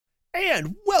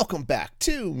And welcome back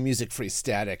to Music Free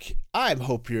Static. I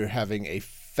hope you're having a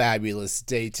fabulous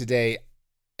day today.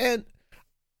 And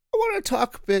I want to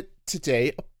talk a bit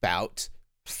today about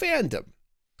fandom.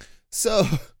 So,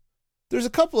 there's a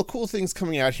couple of cool things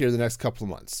coming out here the next couple of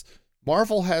months.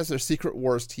 Marvel has their Secret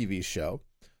Wars TV show.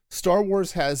 Star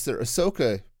Wars has their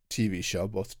Ahsoka TV show,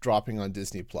 both dropping on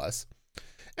Disney Plus.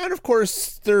 And of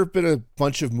course, there have been a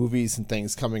bunch of movies and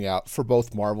things coming out for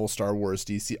both Marvel, Star Wars,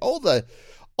 DC, all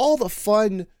the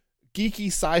fun, geeky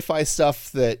sci-fi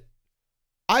stuff that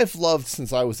I've loved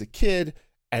since I was a kid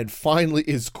and finally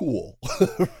is cool,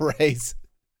 right?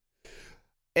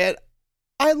 And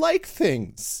I like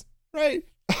things, right?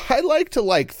 I like to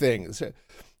like things.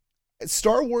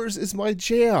 Star Wars is my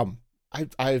jam.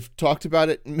 I've talked about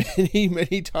it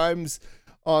many times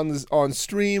on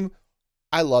stream.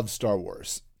 I love Star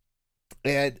Wars.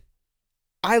 And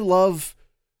I love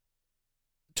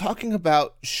talking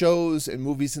about shows and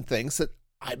movies and things that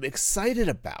I'm excited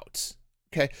about.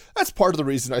 Okay. That's part of the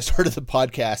reason I started the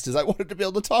podcast, is I wanted to be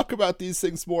able to talk about these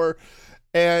things more.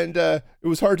 And it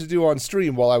was hard to do on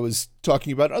stream while I was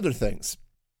talking about other things.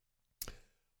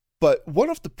 But one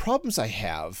of the problems I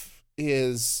have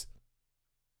is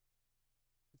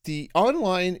the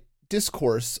online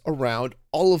discourse around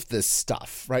all of this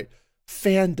stuff, right?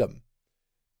 Fandom.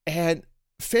 And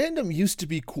fandom used to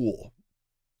be cool.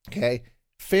 Okay.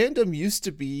 Fandom used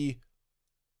to be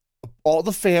all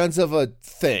the fans of a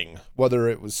thing, whether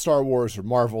it was Star Wars or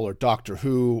Marvel or Doctor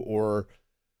Who or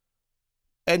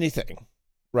anything,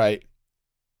 right?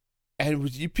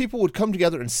 And people would come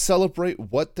together and celebrate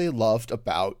what they loved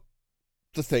about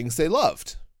the things they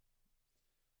loved.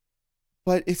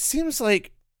 But it seems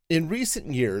like in recent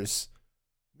years,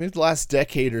 maybe the last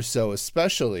decade or so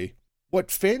especially, what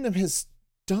fandom has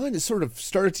done is sort of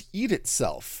started to eat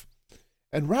itself.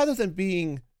 And rather than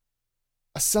being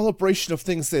a celebration of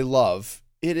things they love,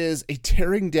 it is a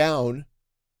tearing down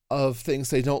of things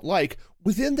they don't like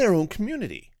within their own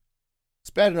community. It's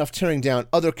bad enough tearing down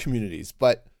other communities,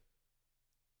 but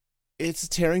it's a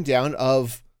tearing down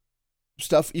of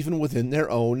stuff even within their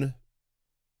own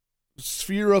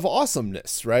sphere of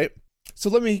awesomeness, right? So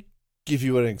let me give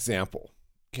you an example,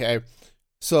 okay?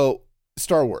 So,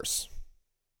 Star Wars.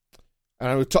 And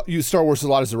I would use Star Wars a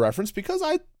lot as a reference because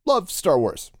I love Star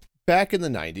Wars. Back in the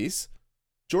 90s,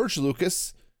 George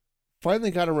Lucas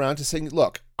finally got around to saying,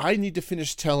 look, I need to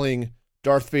finish telling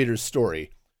Darth Vader's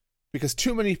story because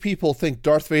too many people think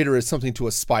Darth Vader is something to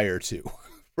aspire to,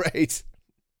 right?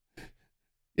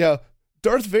 Yeah,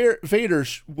 Darth Vader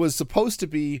was supposed to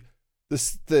be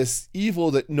this evil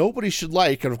that nobody should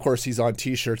like, and of course he's on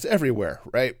t-shirts everywhere,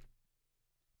 right?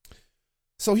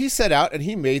 So he set out and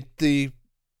he made the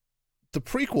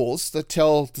prequels that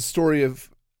tell the story of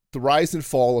the rise and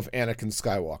fall of Anakin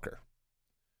Skywalker.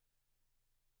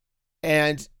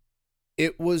 And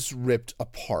it was ripped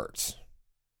apart,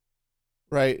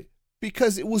 right?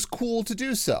 Because it was cool to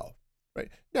do so, right?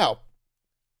 Now,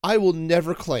 I will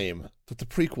never claim that the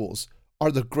prequels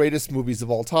are the greatest movies of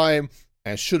all time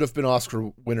and should have been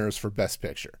Oscar winners for Best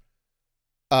Picture.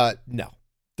 No,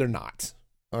 they're not,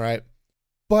 all right?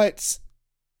 But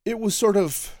it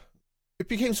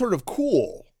became sort of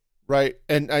cool, right?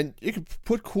 And you could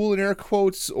put cool in air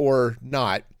quotes or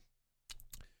not,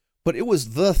 but it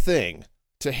was the thing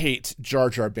to hate Jar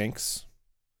Jar Binks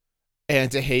and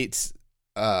to hate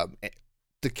the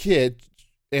kid,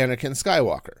 Anakin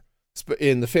Skywalker.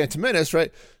 In The Phantom Menace,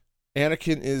 right,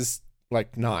 Anakin is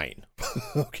like 9,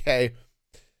 okay?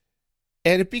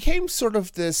 And it became sort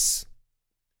of this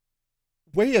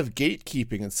way of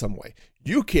gatekeeping in some way.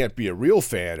 You can't be a real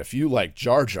fan if you like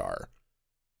Jar Jar,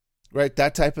 right?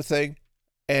 That type of thing.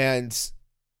 And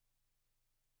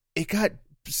it got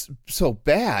so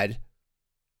bad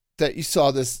that you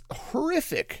saw this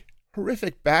horrific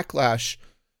backlash,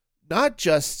 not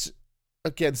just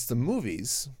against the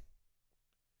movies,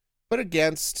 but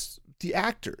against the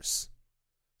actors.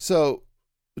 So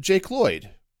Jake Lloyd,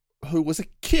 who was a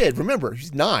kid, remember,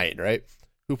 he's 9, right?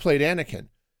 Who played Anakin.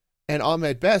 And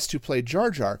Ahmed Best, who played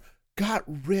Jar Jar, got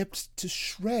ripped to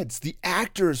shreds. The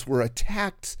actors were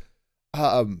attacked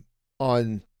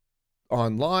online.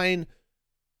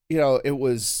 You know, it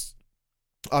was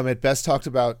Ahmed Best talked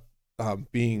about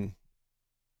being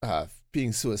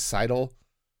suicidal.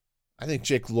 I think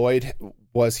Jake Lloyd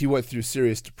he went through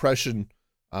serious depression.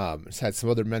 Has had some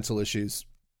other mental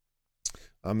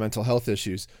health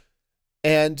issues.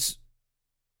 And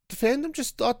the fandom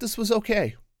just thought this was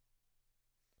okay.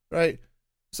 Right?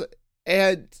 So,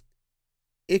 and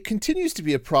it continues to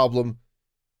be a problem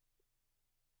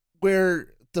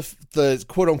where the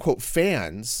quote unquote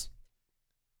fans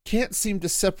can't seem to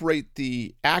separate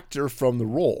the actor from the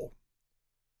role.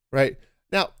 right?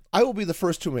 Now, I will be the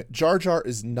first to admit, Jar Jar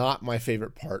is not my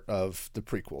favorite part of the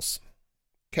prequels.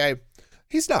 Okay?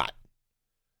 He's not.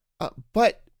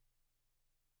 But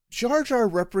Jar Jar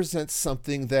represents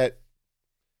something that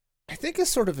I think is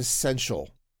sort of essential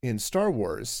in Star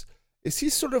Wars. Is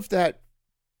he's sort of that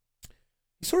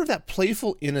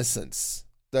playful innocence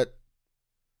that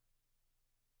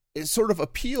it sort of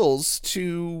appeals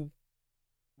to,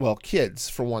 well, kids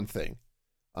for one thing.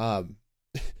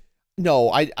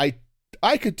 No,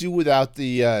 I could do without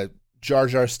the Jar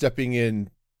Jar stepping in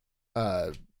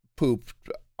poop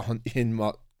in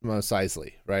Mos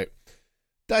Eisley, right?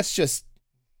 That's just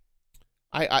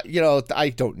I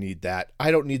don't need that.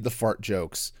 I don't need the fart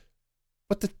jokes.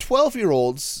 But the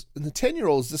 12-year-olds and the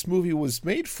 10-year-olds this movie was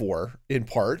made for, in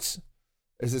parts,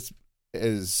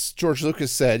 as George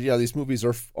Lucas said, these movies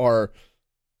are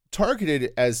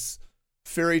targeted as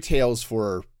fairy tales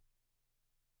for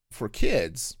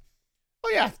kids. Oh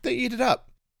yeah, they eat it up.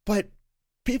 But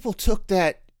people took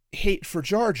that hate for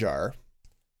Jar Jar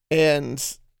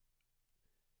and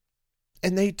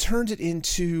they turned it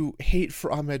into hate for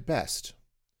Ahmed Best.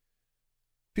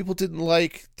 People didn't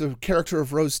like the character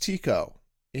of Rose Tico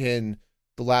in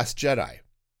The Last Jedi.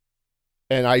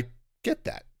 And I get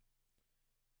that.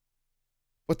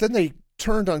 But then they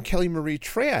turned on Kelly Marie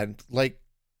Tran like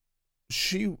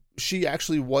she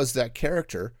actually was that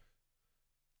character,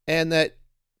 and that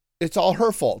it's all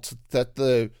her fault that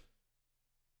the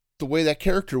way that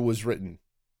character was written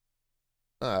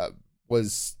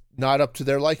was not up to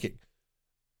their liking,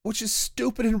 which is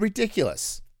stupid and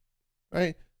ridiculous,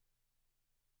 right?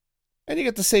 And you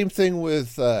get the same thing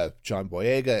with John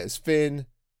Boyega as Finn.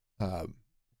 The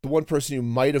one person who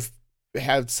might have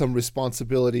had some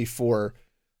responsibility for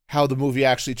how the movie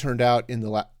actually turned out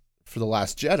for The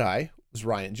Last Jedi was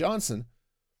Rian Johnson.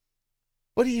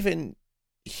 But even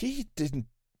he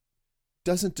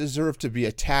doesn't deserve to be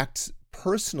attacked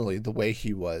personally the way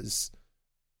he was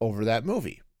over that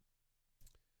movie.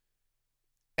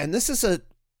 And this is a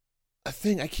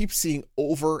thing I keep seeing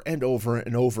over and over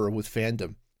and over with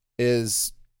fandom,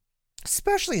 is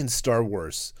especially in Star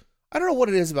Wars. I don't know what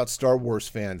it is about Star Wars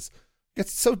fans.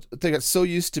 They get so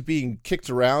used to being kicked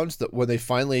around that when they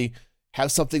finally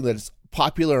have something that's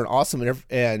popular and awesome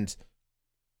and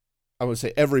I would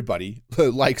say everybody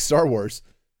likes Star Wars,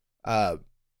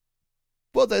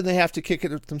 well, then they have to kick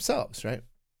it themselves, right?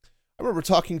 I remember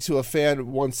talking to a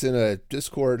fan once in a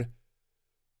Discord.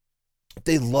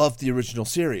 They loved the original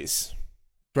series,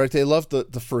 right? They loved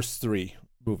the first three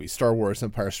movies, Star Wars,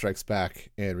 Empire Strikes Back,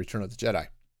 and Return of the Jedi.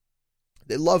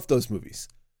 They loved those movies.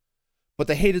 But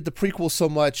they hated the prequel so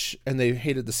much, and they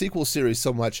hated the sequel series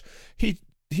so much,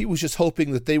 he was just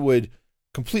hoping that they would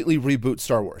completely reboot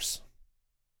Star Wars.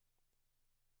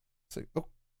 It's like,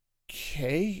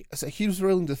 okay. It's like he was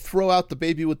willing to throw out the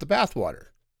baby with the bathwater.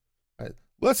 Right?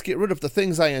 Let's get rid of the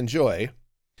things I enjoy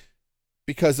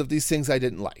because of these things I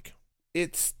didn't like.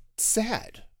 It's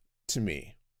sad to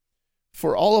me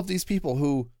for all of these people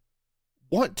who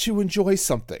want to enjoy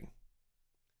something,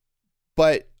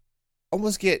 but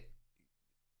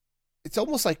it's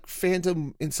almost like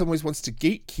fandom in some ways wants to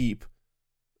gatekeep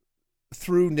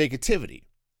through negativity,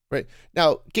 right?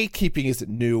 Now, gatekeeping isn't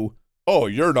new. Oh,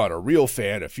 you're not a real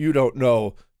fan if you don't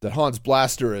know that Hans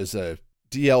Blaster is a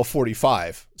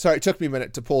DL45. Sorry, it took me a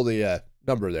minute to pull the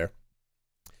number there.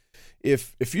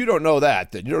 If you don't know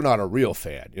that, then you're not a real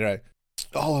fan,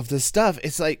 all of this stuff.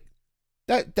 It's like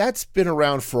that's been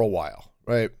around for a while,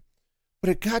 right? But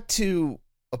it got to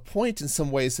a point in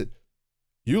some ways that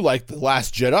you like The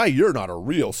Last Jedi, you're not a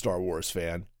real Star Wars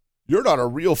fan. You're not a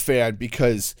real fan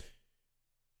because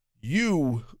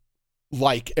you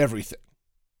like everything.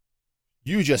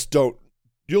 You'll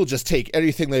just take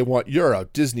anything they want. You're a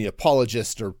Disney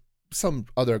apologist or some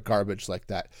other garbage like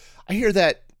that. I hear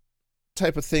that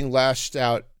type of thing lashed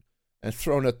out and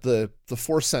thrown at the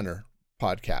Force Center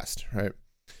podcast, right?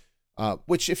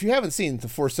 Which, if you haven't seen the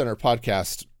Force Center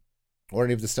podcast or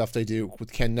any of the stuff they do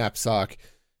with Ken Knapsack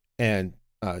and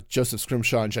Joseph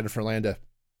Scrimshaw and Jennifer Landa,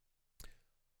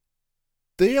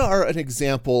 they are an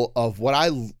example of what I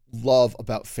love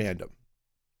about fandom.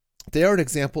 They are an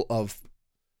example of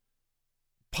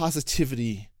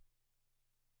positivity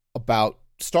about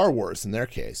Star Wars in their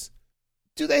case.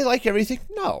 Do they like everything?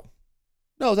 No,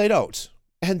 they don't.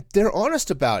 And they're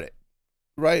honest about it,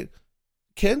 right?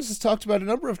 Ken has talked a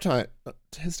number of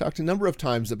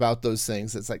times about those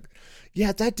things. It's like,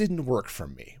 yeah, that didn't work for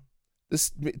me.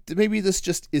 Maybe this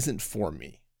just isn't for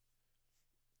me.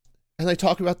 And they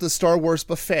talk about the Star Wars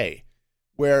buffet,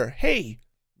 where, hey,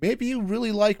 maybe you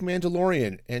really like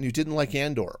Mandalorian and you didn't like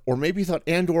Andor, or maybe you thought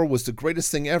Andor was the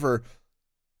greatest thing ever,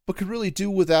 but could really do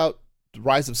without The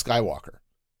Rise of Skywalker.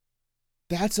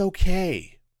 That's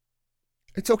okay.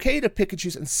 It's okay to pick and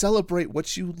choose and celebrate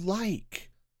what you like.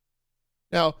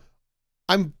 Now,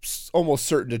 I'm almost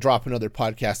certain to drop another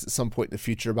podcast at some point in the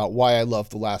future about why I love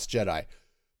The Last Jedi.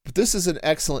 But this is an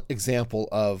excellent example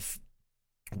of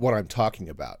what I'm talking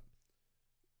about.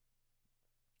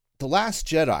 The Last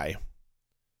Jedi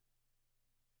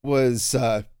was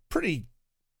pretty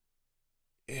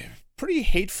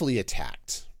hatefully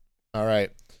attacked. All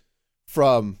right.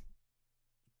 From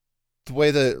the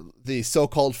way the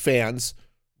so-called fans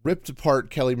ripped apart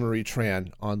Kelly Marie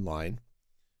Tran online.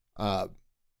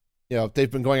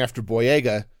 They've been going after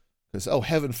Boyega because, oh,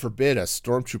 heaven forbid a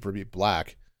stormtrooper be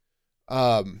black.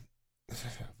 All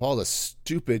the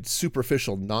stupid,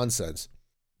 superficial nonsense.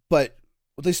 But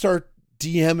they start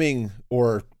DMing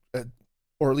or at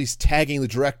least tagging the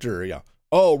director. Yeah.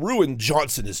 Oh, Ruin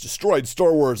Johnson has destroyed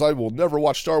Star Wars. I will never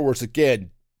watch Star Wars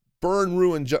again. Burn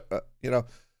Ruin.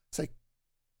 It's like,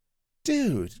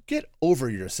 dude, get over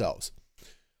yourselves.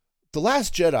 The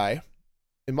Last Jedi,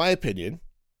 in my opinion,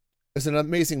 is an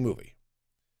amazing movie.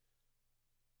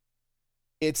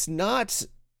 It's not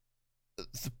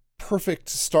the perfect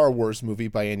Star Wars movie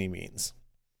by any means.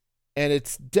 And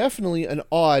it's definitely an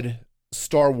odd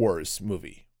Star Wars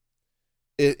movie,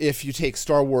 if you take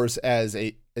Star Wars as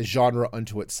a genre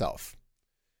unto itself.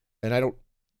 And I don't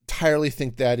entirely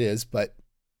think that is, but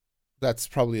that's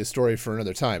probably a story for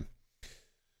another time.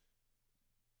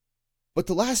 But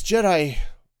The Last Jedi,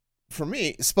 for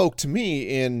me, spoke to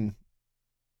me in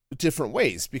different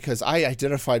ways because I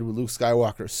identified with Luke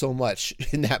Skywalker so much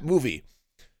in that movie.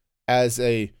 As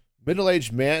a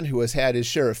middle-aged man who has had his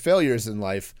share of failures in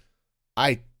life,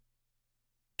 I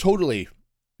totally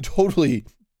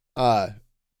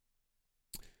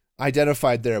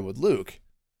identified there with Luke.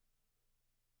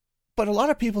 But a lot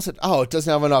of people said, oh, it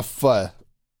doesn't have enough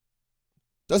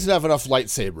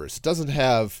lightsabers. It doesn't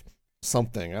have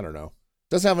something, I don't know.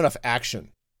 It doesn't have enough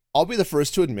action. I'll be the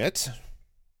first to admit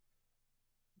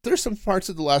there's some parts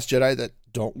of The Last Jedi that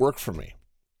don't work for me.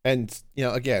 And,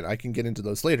 again, I can get into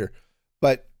those later.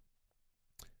 But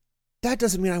that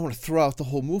doesn't mean I want to throw out the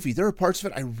whole movie. There are parts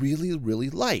of it I really, really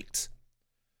liked.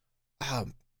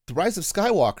 The Rise of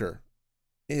Skywalker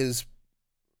is,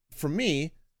 for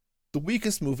me, the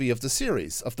weakest movie of the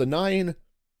series. Of the 9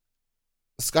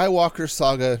 Skywalker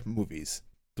saga movies,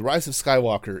 The Rise of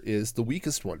Skywalker is the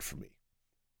weakest one for me.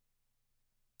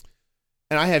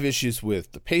 And I have issues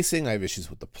with the pacing. I have issues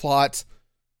with the plot.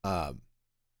 I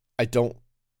don't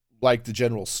like the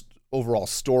general overall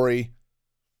story.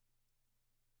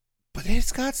 But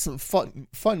it's got some fun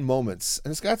moments.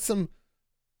 And it's got some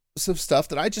stuff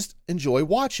that I just enjoy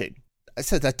watching. I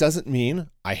said that doesn't mean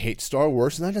I hate Star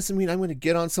Wars. And that doesn't mean I'm going to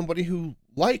get on somebody who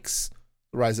likes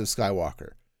The Rise of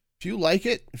Skywalker. If you like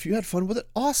it, if you had fun with it,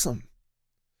 awesome.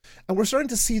 And we're starting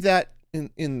to see that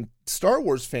in Star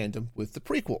Wars fandom with the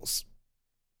prequels.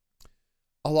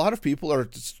 A lot of people are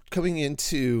just coming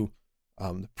into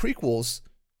the prequels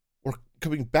or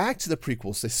coming back to the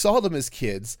prequels. They saw them as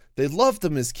kids. They loved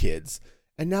them as kids.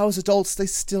 And now as adults, they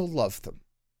still love them.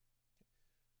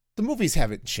 The movies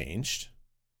haven't changed,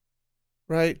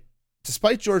 right?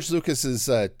 Despite George Lucas's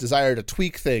desire to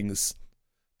tweak things,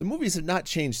 the movies have not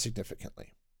changed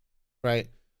significantly, right?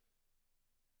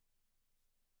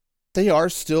 They are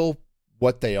still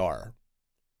what they are.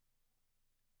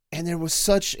 And there was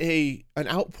such an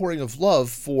outpouring of love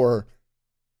for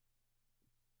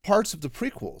parts of the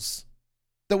prequels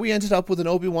that we ended up with an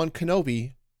Obi-Wan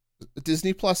Kenobi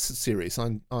Disney Plus series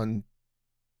on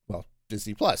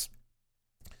Disney Plus.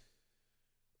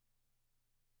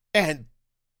 And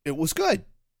it was good.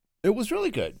 It was really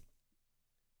good.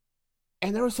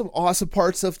 And there were some awesome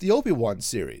parts of the Obi-Wan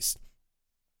series.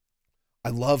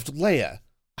 I loved Leia.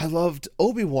 I loved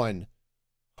Obi-Wan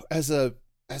as a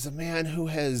man who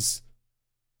has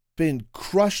been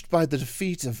crushed by the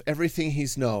defeat of everything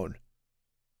he's known.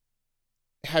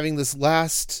 Having this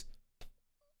last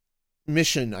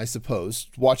mission, I suppose,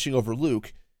 watching over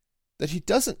Luke, that he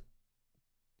doesn't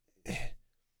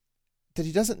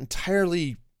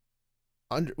entirely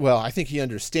I think he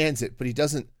understands it, but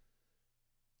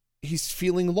he's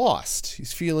feeling lost.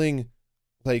 He's feeling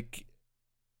like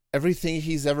everything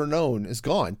he's ever known is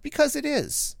gone, because it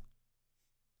is.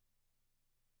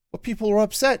 But people were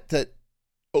upset that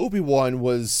Obi-Wan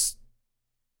was,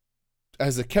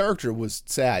 as a character, was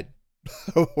sad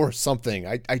or something.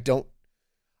 I don't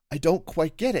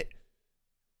quite get it.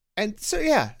 And so,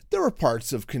 yeah, there were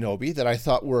parts of Kenobi that I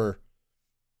thought were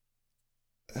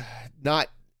not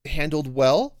handled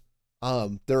well.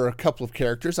 There are a couple of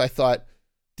characters I thought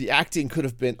the acting could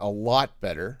have been a lot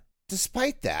better.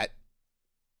 Despite that,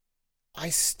 I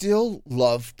still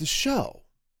loved the show.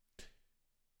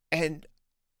 And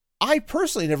I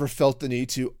personally never felt the need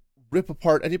to rip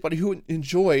apart anybody who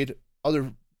enjoyed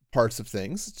other parts of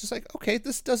things. It's just like, okay,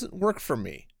 this doesn't work for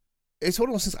me. It's one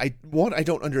of those things I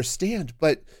don't understand,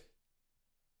 but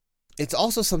it's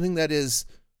also something that is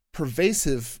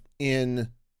pervasive in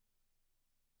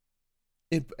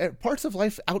parts of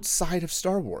life outside of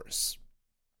Star Wars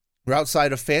or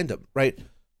outside of fandom, right?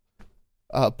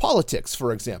 Politics,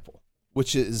 for example,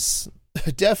 which is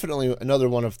definitely another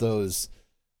one of those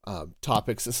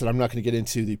topics. I said I'm not going to get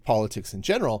into the politics in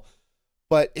general,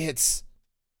 but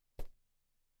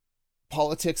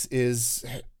politics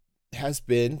has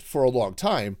been for a long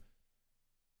time.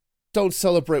 Don't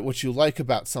celebrate what you like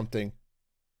about something,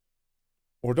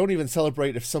 or don't even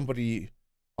celebrate if somebody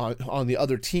on the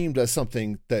other team does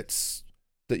something that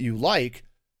you like.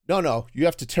 No, you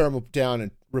have to tear them down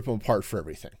and rip them apart for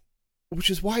everything. Which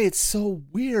is why it's so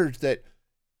weird that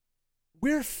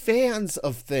we're fans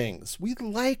of things. We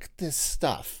like this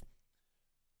stuff.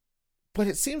 But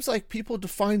it seems like people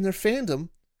define their fandom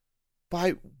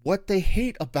by what they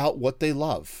hate about what they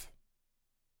love.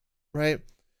 Right?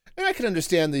 And I can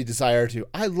understand the desire to,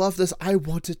 I love this. I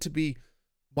want it to be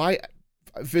my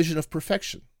vision of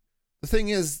perfection. The thing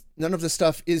is, none of this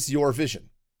stuff is your vision.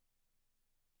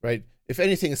 Right? If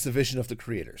anything, it's the vision of the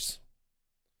creators.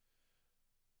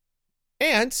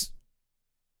 And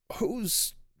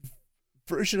whose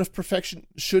version of perfection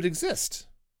should exist?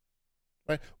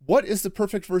 Right? What is the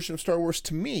perfect version of Star Wars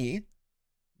to me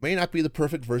may not be the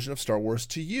perfect version of Star Wars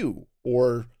to you,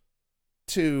 or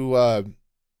to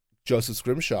Joseph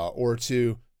Scrimshaw, or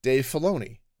to Dave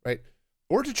Filoni, right?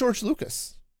 Or to George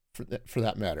Lucas, for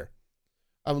that matter.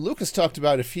 Lucas talked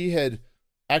about if he had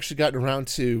actually gotten around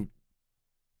to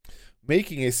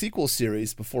making a sequel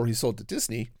series before he sold to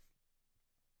Disney,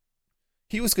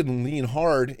 he was going to lean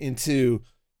hard into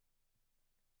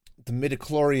the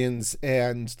midichlorians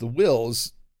and the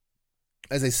Wills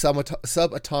as a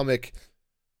subatomic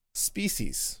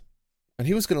species. And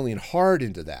he was going to lean hard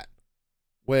into that,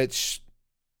 which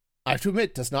I have to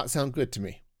admit does not sound good to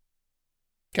me.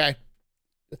 Okay.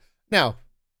 Now,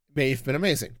 may have been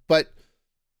amazing, but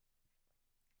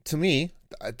to me,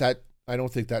 that I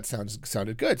don't think that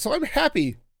sounded good. So I'm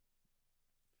happy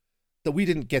that we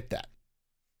didn't get that.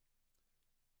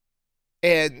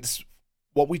 And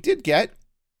what we did get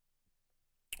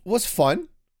was fun.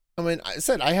 I mean, I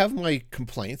said I have my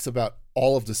complaints about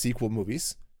all of the sequel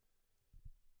movies,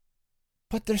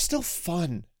 but they're still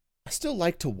fun. I still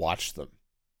like to watch them.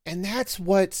 And that's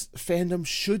what fandom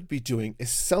should be doing, is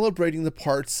celebrating the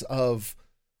parts of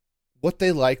what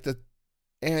they like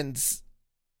and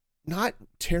not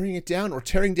tearing it down, or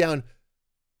tearing down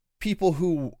people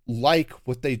who like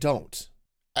what they don't.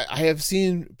 I have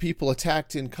seen people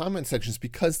attacked in comment sections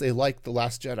because they like The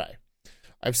Last Jedi.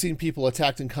 I've seen people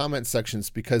attacked in comment sections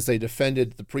because they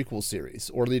defended the prequel series,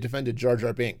 or they defended Jar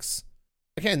Jar Binks.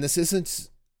 Again, this isn't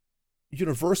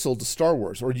universal to Star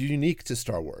Wars or unique to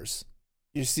Star Wars.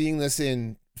 You're seeing this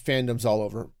in fandoms all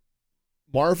over.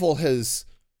 Marvel has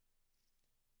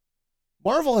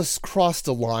crossed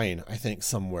a line, I think,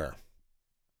 somewhere.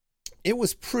 It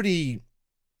was pretty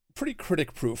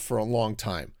critic-proof for a long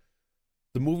time.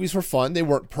 The movies were fun. They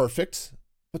weren't perfect,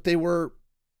 but they were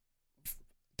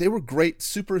great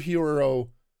superhero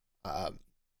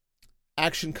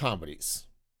action comedies.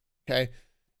 Okay?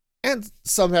 And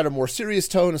some had a more serious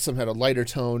tone, and some had a lighter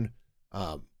tone.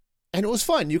 And it was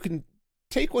fun. You can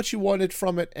take what you wanted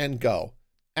from it and go.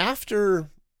 After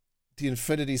the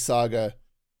Infinity Saga,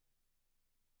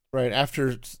 right,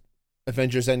 after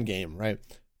Avengers Endgame, right,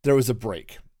 there was a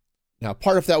break. Now,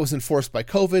 part of that was enforced by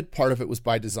COVID, part of it was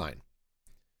by design.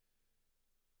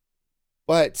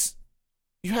 But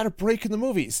you had a break in the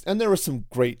movies, and there were some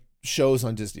great shows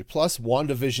on Disney Plus.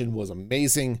 WandaVision was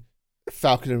amazing.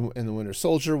 Falcon and the Winter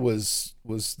Soldier was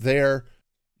there.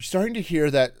 You're starting to hear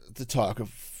the talk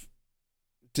of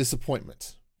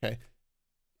disappointment. Okay,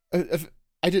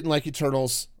 I didn't like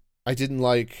Eternals. I didn't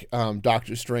like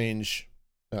Doctor Strange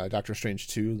 2,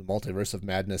 The Multiverse of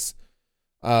Madness.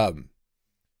 I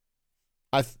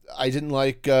didn't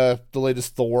like the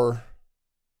latest Thor.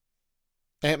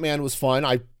 Ant-Man was fun.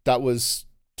 That was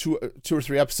two or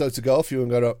three episodes ago, if you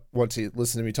want to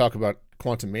listen to me talk about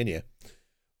Quantum Mania.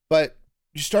 But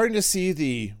you're starting to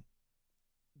see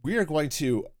we are going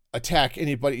to attack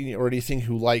anybody or anything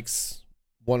who likes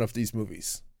one of these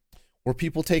movies. Or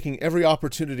people taking every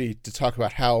opportunity to talk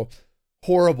about how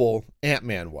horrible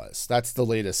Ant-Man was. That's the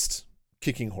latest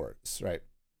kicking horns, right?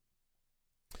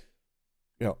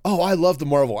 I love the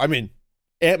Marvel. I mean,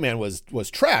 Ant-Man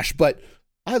was trash, but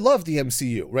I love the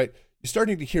MCU, right? you're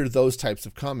starting to hear those types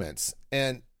of comments.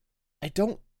 And I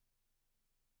don't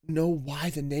know why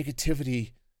the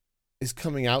negativity is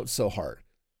coming out so hard.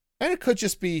 And it could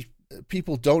just be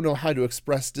people don't know how to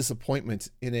express disappointment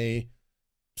in a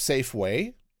safe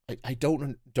way. I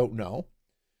don't know.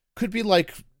 Could be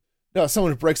like, no,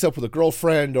 someone who breaks up with a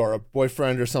girlfriend or a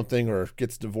boyfriend or something, or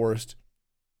gets divorced.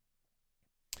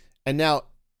 And now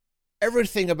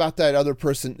everything about that other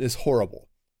person is horrible.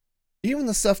 Even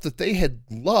the stuff that they had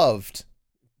loved.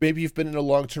 Maybe you've been in a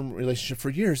long-term relationship for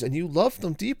years and you loved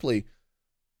them deeply,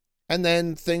 and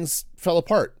then things fell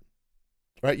apart,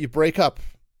 right? You break up,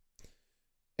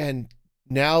 and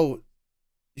now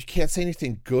you can't say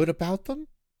anything good about them.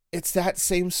 It's that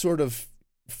same sort of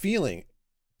feeling.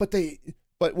 But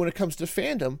when it comes to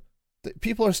fandom,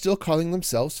 people are still calling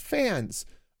themselves fans.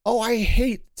 Oh, I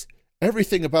hate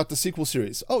everything about the sequel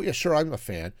series. Oh, yeah, sure, I'm a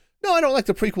fan. No, I don't like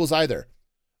the prequels either.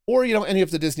 Or, any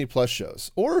of the Disney Plus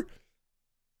shows. Or,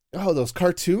 oh, those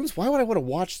cartoons? Why would I want to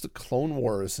watch the Clone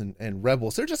Wars and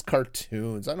Rebels? They're just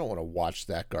cartoons. I don't want to watch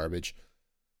that garbage.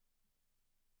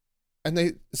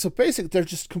 And so basically, they're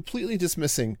just completely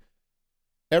dismissing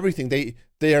everything.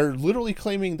 They are literally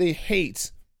claiming they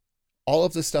hate all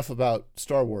of the stuff about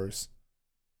Star Wars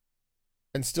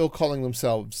and still calling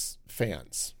themselves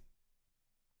fans.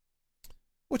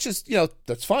 Which is,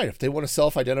 that's fine. If they want to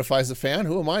self-identify as a fan,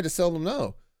 who am I to tell them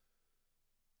no?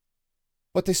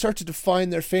 But they start to define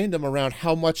their fandom around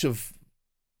how much of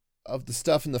the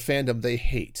stuff in the fandom they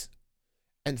hate.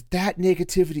 And that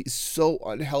negativity is so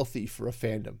unhealthy for a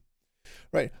fandom.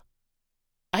 Right?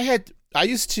 I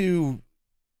used to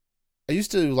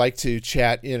like to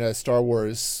chat in a Star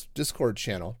Wars Discord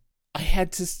channel. I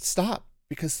had to stop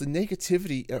because the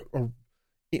negativity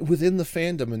within the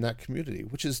fandom in that community,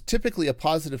 which is typically a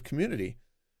positive community,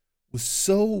 was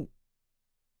so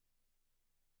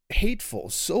hateful,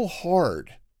 so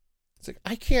hard. It's like,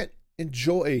 I can't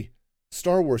enjoy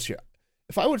Star Wars here.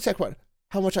 If I would talk about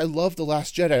how much I love The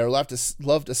Last Jedi or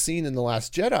loved a scene in The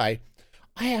Last Jedi,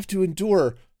 I have to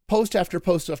endure post after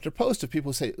post after post of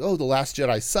people say, oh, The Last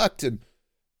Jedi sucked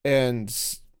and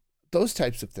those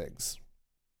types of things.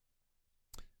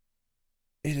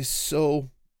 It is so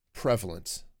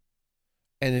prevalent.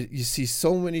 And you see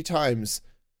so many times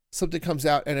something comes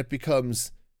out and it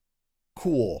becomes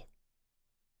cool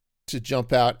to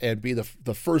jump out and be the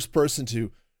first person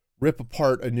to rip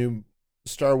apart a new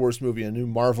Star Wars movie, a new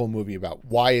Marvel movie about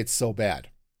why it's so bad.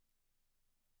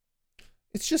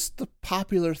 It's just the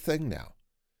popular thing now.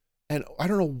 And I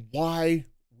don't know why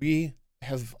we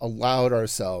have allowed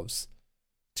ourselves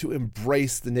to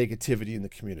embrace the negativity in the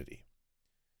community.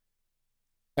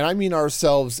 And I mean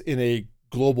ourselves in a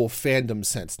global fandom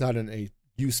sense, not in a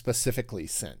you specifically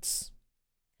sense.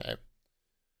 Okay?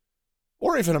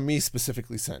 Or even a me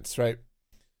specifically sense, right?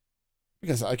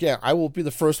 Because again, I will be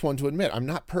the first one to admit I'm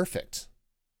not perfect.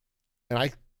 And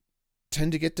I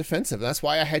tend to get defensive. That's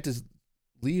why I had to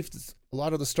leave a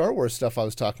lot of the Star Wars stuff I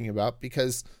was talking about,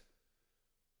 because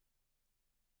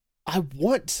I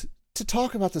want to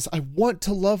talk about this. I want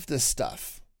to love this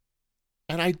stuff.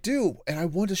 And I do. And I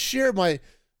want to share my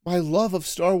love of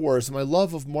Star Wars, my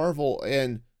love of Marvel,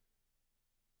 and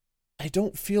I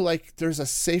don't feel like there's a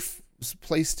safe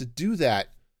place to do that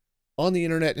on the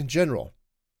internet in general.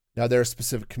 Now, there are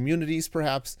specific communities,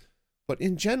 perhaps, but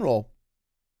in general,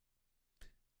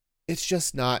 it's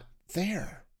just not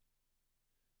there.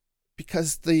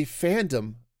 Because the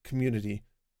fandom community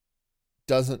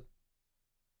doesn't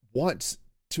want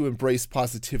to embrace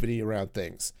positivity around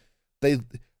things. They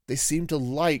seem to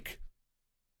like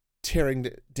tearing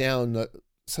down the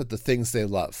things they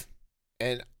love.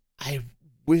 And I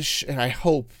wish and I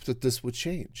hope that this would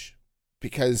change,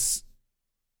 because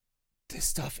this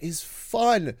stuff is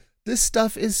fun. This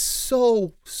stuff is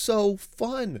so, so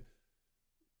fun.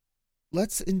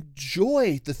 Let's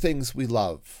enjoy the things we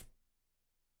love.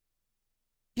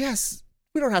 Yes,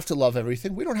 we don't have to love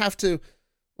everything. We don't have to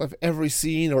love every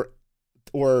scene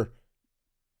or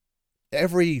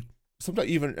sometimes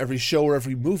even every show or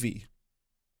every movie.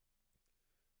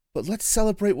 But let's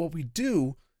celebrate what we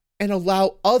do and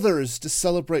allow others to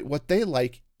celebrate what they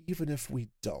like, even if we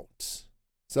don't.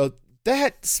 So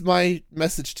that's my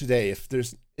message today.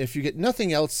 If you get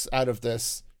nothing else out of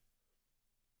this,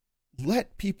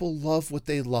 let people love what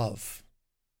they love.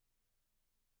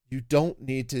 You don't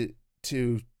need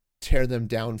to tear them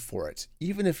down for it.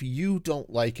 Even if you don't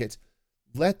like it,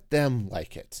 let them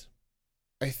like it.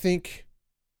 I think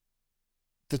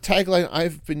the tagline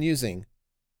I've been using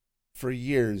for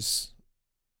years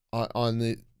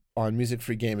on Music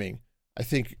Free Gaming, I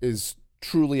think is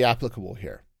truly applicable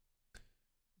here.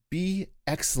 Be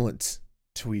excellent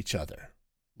to each other.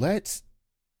 Let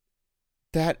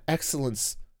that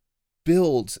excellence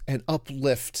build and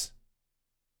uplift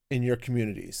in your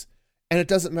communities. And it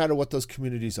doesn't matter what those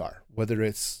communities are, whether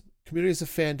it's communities of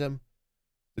fandom,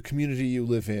 the community you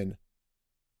live in,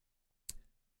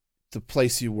 the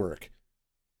place you work.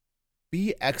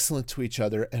 Be excellent to each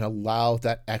other and allow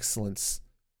that excellence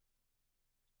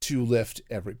to lift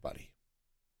everybody.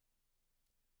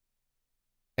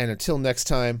 And until next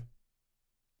time,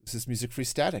 this is Music Free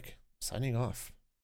Static, signing off.